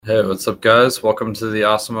Hey, what's up, guys? Welcome to the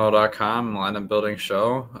Awesemo.com lineup building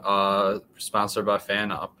show, sponsored by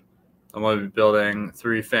FanUp. I'm going to be building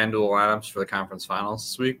 3 FanDuel lineups for the conference finals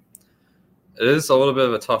this week. It is a little bit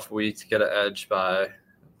of a tough week to get an edge by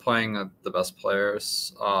playing the best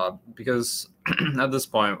players because at this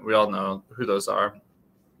point, we all know who those are.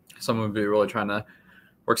 Someone would be really trying to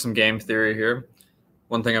work some game theory here.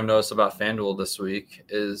 One thing I've noticed about FanDuel this week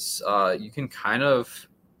is you can kind of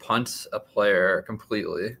punt a player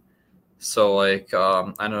completely. So, I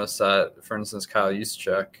noticed that, for instance, Kyle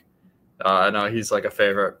Juszczyk, I know he's like a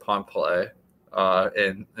favorite punt play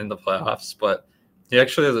in the playoffs, but he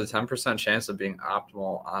actually has a 10% chance of being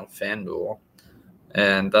optimal on FanDuel.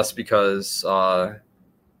 And that's because, there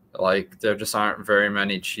just aren't very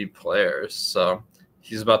many cheap players. So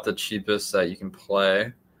he's about the cheapest that you can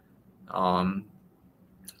play.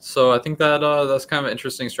 So I think that that's kind of an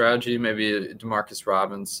interesting strategy. Maybe Demarcus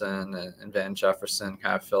Robinson and Van Jefferson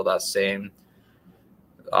kind of fill that same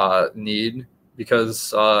need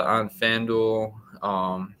because on FanDuel,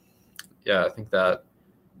 I think that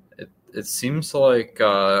it seems like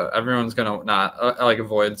everyone's gonna not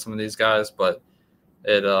avoid some of these guys, but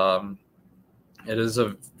it is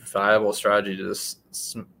a viable strategy to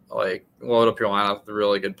just load up your lineup with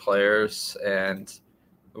really good players and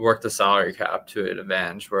work the salary cap to an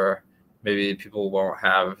advantage where maybe people won't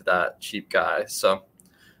have that cheap guy. So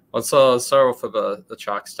let's start off with the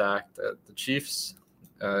chalk stack. The Chiefs,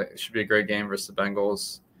 it should be a great game versus the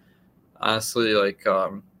Bengals. Honestly, you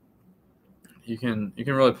can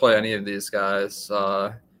really play any of these guys,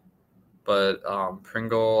 but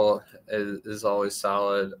Pringle is always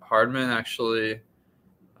solid. Hardman actually,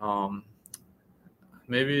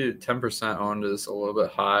 maybe 10% owned is a little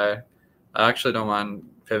bit high. I actually don't mind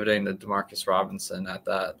pivoting to Demarcus Robinson at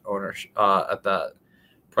that at that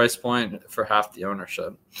price point for half the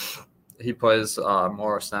ownership. He plays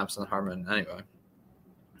more snaps than Hardman anyway.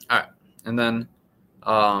 All right, and then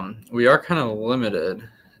we are kind of limited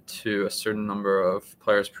to a certain number of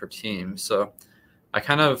players per team. So I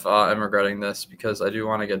kind of am regretting this because I do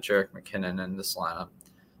want to get Jerick McKinnon in this lineup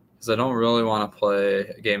because I don't really want to play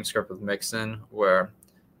a game script with Mixon where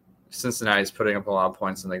Cincinnati's putting up a lot of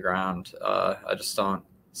points in the ground. I just don't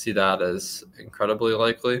see that as incredibly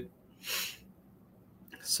likely.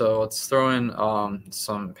 So let's throw in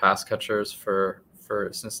some pass catchers for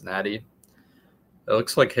Cincinnati. It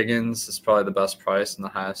looks like Higgins is probably the best price and the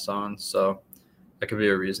highest owned, so that could be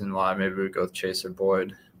a reason why maybe we go with Chase or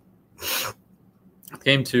Boyd.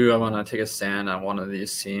 Game 2, I want to take a stand on one of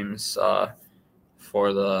these teams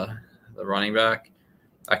for the running back.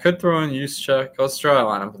 I could throw in Juszczyk. Let's try a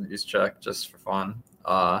lineup with Juszczyk just for fun.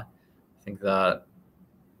 I think that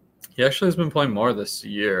he actually has been playing more this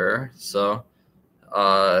year. So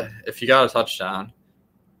if you got a touchdown,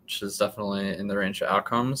 which is definitely in the range of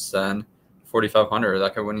outcomes, then 4,500,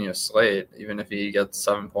 that could win you a slate, even if he gets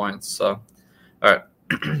 7 points. So, all right,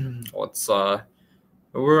 let's. Our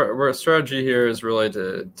strategy here is really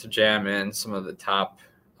to jam in some of the top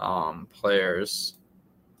players,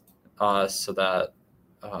 so that.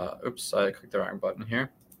 Oops, I clicked the wrong button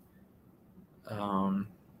here.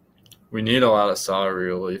 We need a lot of salary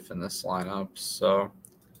relief in this lineup. So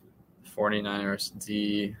 49ers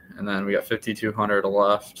D, and then we got 5,200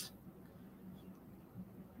 left.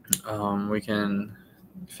 We can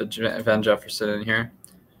fit Van Jefferson in here.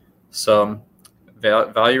 So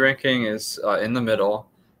value ranking is in the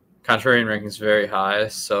middle. Contrarian ranking is very high.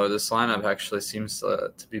 So this lineup actually seems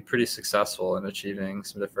to be pretty successful in achieving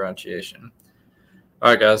some differentiation. All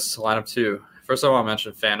right, guys, lineup 2. First, I want to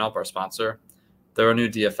mention FanUp, our sponsor. They're a new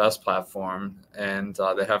DFS platform, and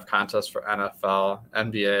they have contests for NFL,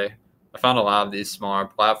 NBA. I found a lot of these smaller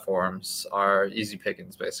platforms are easy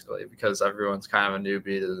pickings, basically, because everyone's kind of a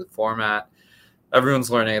newbie to the format.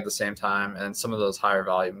 Everyone's learning at the same time, and some of those higher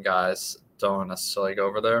volume guys don't necessarily go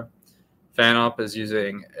over there. FanUp is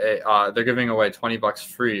using they're giving away $20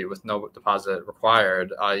 free with no deposit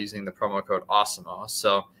required using the promo code AWESEMO.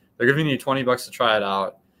 So they're giving you $20 to try it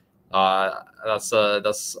out. That's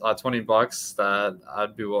 $20 that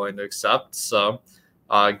I'd be willing to accept. So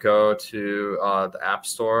go to the App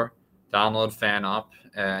Store, download FanUp,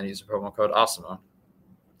 and use the promo code AWESEMO.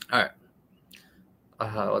 All right.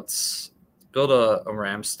 Let's build a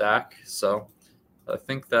RAM stack. So I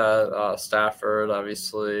think that Stafford,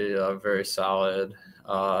 obviously, very solid.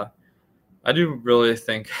 I do really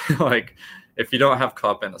think, if you don't have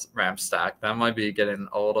Cup in the RAM stack, that might be getting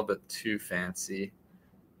a little bit too fancy.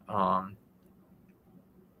 And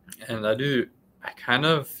I kind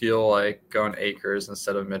of feel like going Akers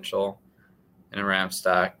instead of Mitchell in a RAM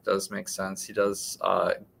stack does make sense. He does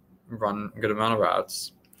run a good amount of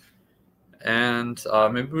routes. And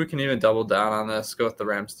maybe we can even double down on this, go with the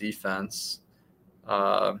Rams defense,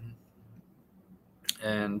 and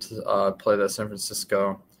play that San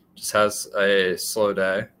Francisco just has a slow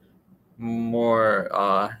day.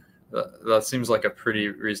 That seems like a pretty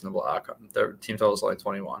reasonable outcome. Their team total is only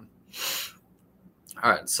 21.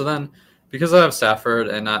 All right, so then because I have Stafford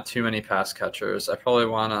and not too many pass catchers, I probably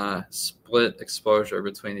want to split exposure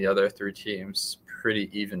between the other three teams pretty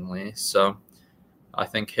evenly. So I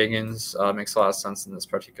think Higgins makes a lot of sense in this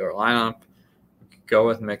particular lineup. We could go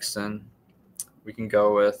with Mixon. We can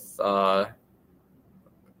go with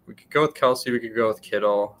Kelsey. We could go with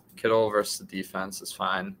Kittle. Kittle versus the defense is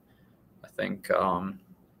fine. I think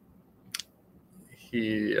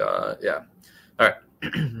yeah. All right,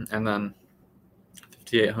 and then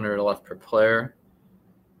 5,800 left per player.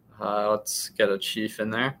 Let's get a Chief in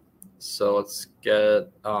there. So let's get.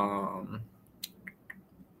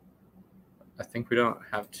 I think we don't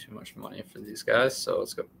have too much money for these guys, so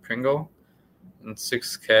let's go Pringle. And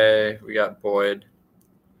 6K, we got Boyd.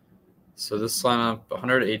 So this lineup,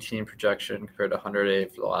 118 projection compared to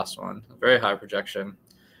 108 for the last one. A very high projection.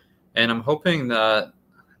 And I'm hoping that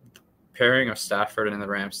the pairing of Stafford and the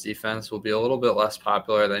Rams defense will be a little bit less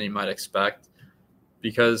popular than you might expect,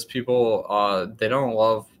 because people, they don't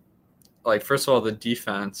love, like, first of all, the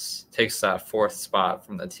defense takes that fourth spot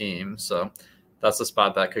from the team. So that's a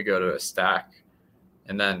spot that could go to a stack.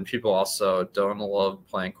 And then people also don't love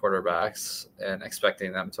playing quarterbacks and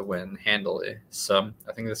expecting them to win handily. So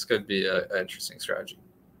I think this could be an interesting strategy.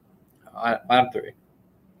 I have 3.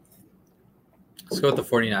 Let's go with the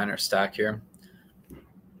 49er stack here.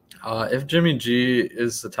 If Jimmy G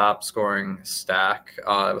is the top scoring stack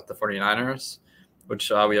with the 49ers,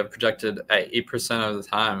 which we have projected at 8% of the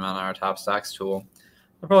time on our top stacks tool,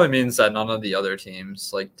 that probably means that none of the other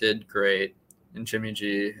teams did great in Jimmy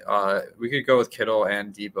G. We could go with Kittle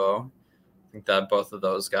and Debo. I think that both of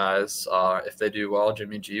those guys, if they do well,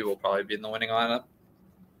 Jimmy G will probably be in the winning lineup.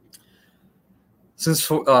 Since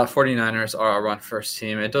 49ers are a run-first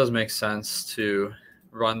team, it does make sense to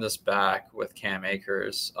run this back with Cam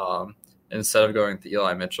Akers instead of going with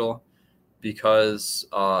Eli Mitchell, because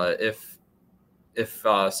if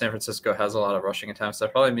San Francisco has a lot of rushing attempts,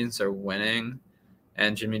 that probably means they're winning,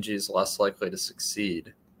 and Jimmy G is less likely to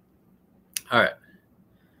succeed. All right.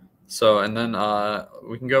 So, and then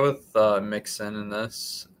we can go with Mixon in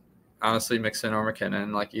this. Honestly, Mixon or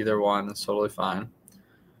McKinnon, either one is totally fine.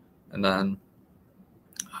 And then,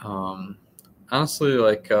 honestly,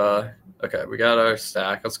 okay, we got our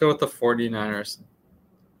stack. Let's go with the 49ers.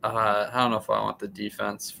 I don't know if I want the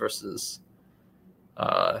defense versus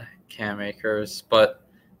Cam Akers, but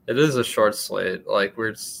it is a short slate.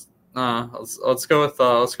 We're just, let's go with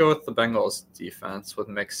the Bengals defense with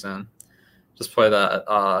Mixon. Just play that.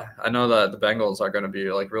 I know that the Bengals are going to be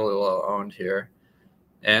really low owned here,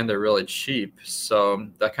 and they're really cheap. So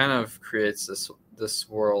that kind of creates this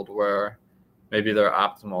world where maybe they're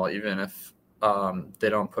optimal, even if they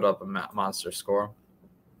don't put up a monster score.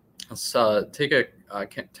 Let's take a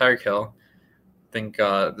Tyreek Hill. I think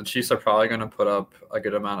the Chiefs are probably going to put up a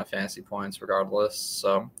good amount of fantasy points regardless.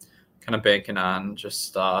 So kind of banking on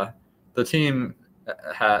just the team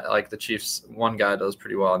had the Chiefs. One guy does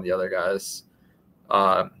pretty well, and the other guys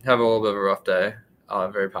have a little bit of a rough day.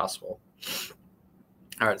 Very possible.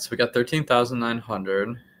 All right, so we got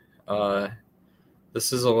 13,900.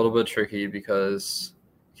 This is a little bit tricky because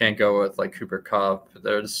you can't go with Cooper Kupp.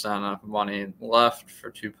 There's not enough money left for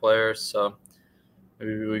 2 players, so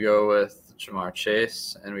maybe we go with Jamar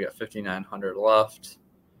Chase, and we got 5,900 left.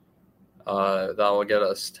 That will get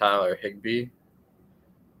us Tyler Higbee.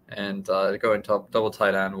 And going to double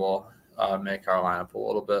tight end will make our lineup a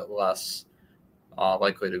little bit less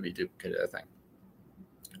likely to be duplicated, I think.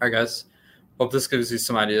 All right, guys. Hope this gives you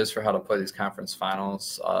some ideas for how to play these conference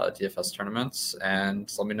finals DFS tournaments.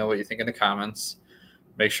 And let me know what you think in the comments.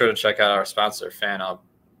 Make sure to check out our sponsor, FanDuel.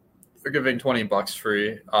 They're giving $20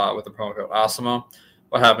 free with the promo code AWESOME.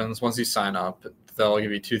 What happens once you sign up, they'll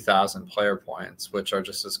give you 2,000 player points, which are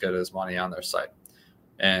just as good as money on their site.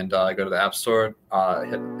 And go to the App Store, hit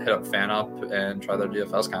up FanUp, and try their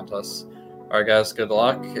DFS contests. All right, guys, good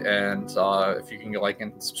luck. And if you can like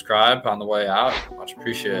and subscribe on the way out, much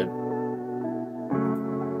appreciated.